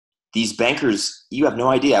these bankers, you have no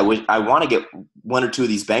idea. I want to get one or two of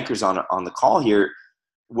these bankers on the call here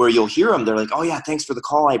where you'll hear them. They're like, oh yeah, thanks for the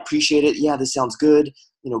call. I appreciate it. Yeah, this sounds good.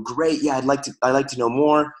 Great. Yeah, I'd like to know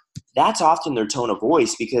more. That's often their tone of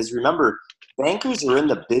voice, because remember, bankers are in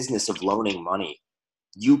the business of loaning money.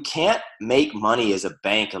 You can't make money as a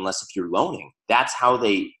bank unless if you're loaning. That's how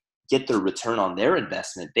they get their return on their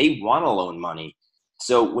investment. They want to loan money.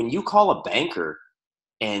 So when you call a banker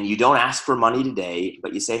and you don't ask for money today,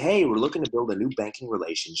 but you say, hey, we're looking to build a new banking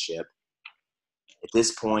relationship. At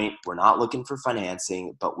this point, we're not looking for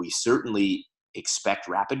financing, but we certainly expect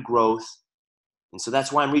rapid growth. And so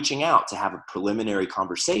that's why I'm reaching out, to have a preliminary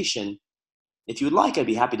conversation. If you would like, I'd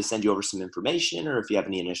be happy to send you over some information, or if you have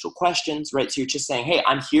any initial questions, right? So you're just saying, hey,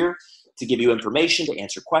 I'm here to give you information, to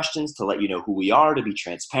answer questions, to let you know who we are, to be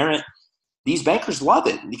transparent. These bankers love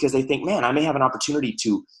it because they think, man, I may have an opportunity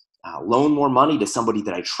to loan more money to somebody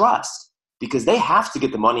that I trust, because they have to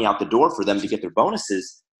get the money out the door for them to get their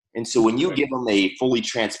bonuses. And so when you give them a fully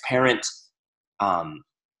transparent,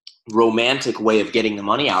 romantic way of getting the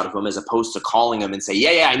money out of them, as opposed to calling them and say,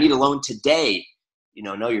 yeah, I need a loan today.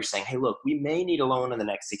 No, you're saying, hey, look, we may need a loan in the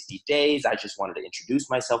next 60 days. I just wanted to introduce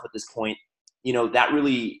myself at this point. That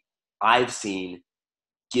really, I've seen,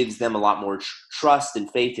 gives them a lot more trust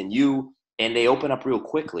and faith in you, and they open up real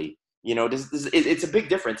quickly. It's a big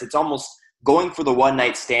difference. It's almost going for the one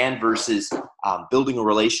night stand versus building a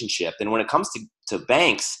relationship. And when it comes to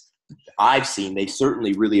banks, I've seen they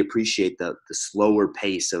certainly really appreciate the slower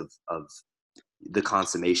pace of the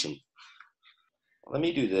consummation. Let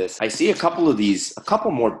me do this. I see a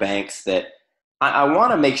couple more banks that I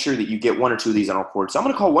want to make sure that you get one or two of these on our board. So I'm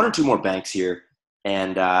going to call one or two more banks here,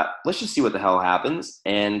 and let's just see what the hell happens,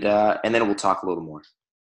 and then we'll talk a little more.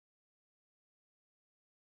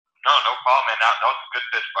 No problem, man. That was a good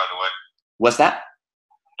pitch, by the way. What's that?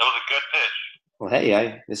 That was a good pitch. Well,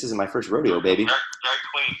 hey, this isn't my first rodeo, baby. Very, very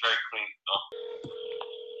clean, very clean.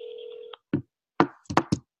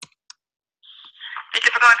 Thank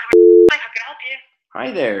you for calling. How can I help you?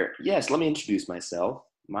 Hi there. Yes, let me introduce myself.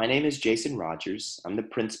 My name is Jason Rogers. I'm the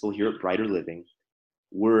principal here at Brighter Living.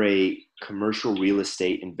 We're a commercial real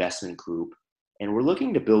estate investment group, and we're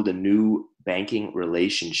looking to build a new banking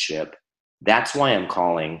relationship. That's why I'm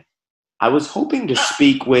calling. I was hoping to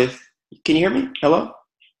speak with... Can you hear me? Hello?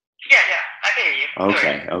 Yeah, I can hear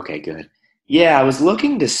you. Okay, good. Yeah, I was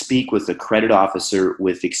looking to speak with a credit officer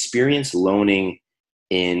with experience loaning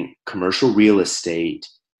in commercial real estate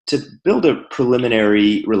to build a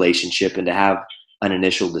preliminary relationship and to have an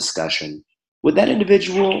initial discussion. Would that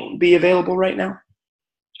individual be available right now?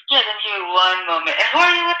 Yeah, then give me one moment. And who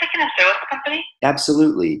are you with again? Sir, what's the company?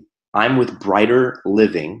 Absolutely. I'm with Brighter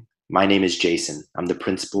Living. My name is Jason. I'm the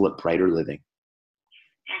principal at Brighter Living.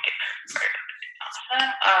 Okay. Awesome.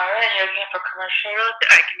 All right, you're looking for commercial real estate.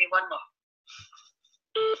 All right, give me one moment.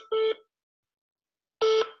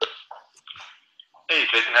 Hey,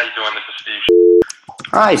 Jason, how you doing? This is Steve.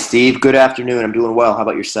 Hi, Steve. Good afternoon. I'm doing well. How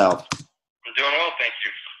about yourself? I'm doing well, thank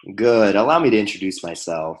you. Good. Allow me to introduce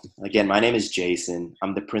myself. Again, my name is Jason.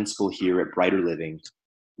 I'm the principal here at Brighter Living.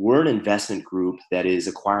 We're an investment group that is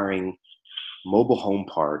acquiring mobile home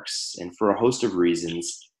parks, and for a host of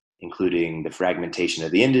reasons, including the fragmentation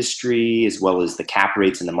of the industry, as well as the cap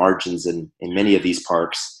rates and the margins in many of these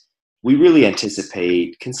parks, we really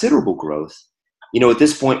anticipate considerable growth. At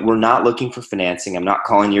this point, we're not looking for financing. I'm not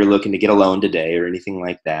calling you're looking to get a loan today or anything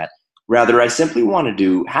like that. Rather, I simply wanted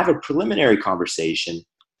to have a preliminary conversation,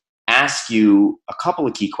 ask you a couple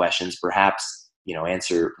of key questions, perhaps,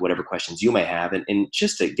 answer whatever questions you may have. And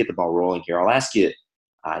just to get the ball rolling here, I'll ask you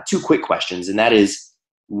two quick questions. And that is,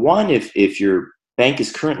 one, if your bank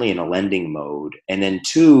is currently in a lending mode, and then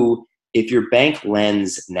two, if your bank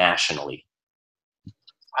lends nationally.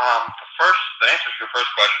 The answer to your first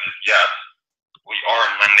question is yes. We are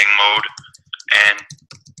in lending mode. And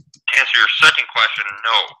to answer your second question,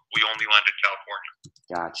 no. We only lend in California.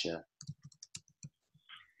 Gotcha.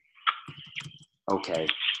 Okay.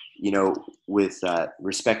 With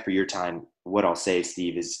respect for your time, what I'll say,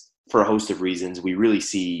 Steve, is for a host of reasons, we really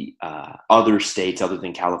see other states other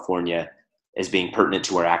than California as being pertinent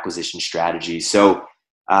to our acquisition strategy. So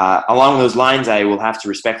along those lines, I will have to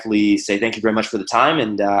respectfully say thank you very much for the time,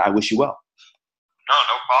 and I wish you well. No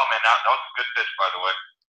problem, man. That was a good pitch, by the way.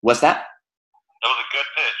 What's that? That was a good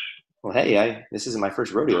pitch. Well, hey, this isn't my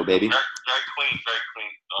first rodeo, baby. Very, very clean, very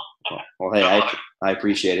clean. Well, hey, I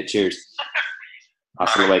appreciate it. Cheers.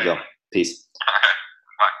 Hasta luego. Peace.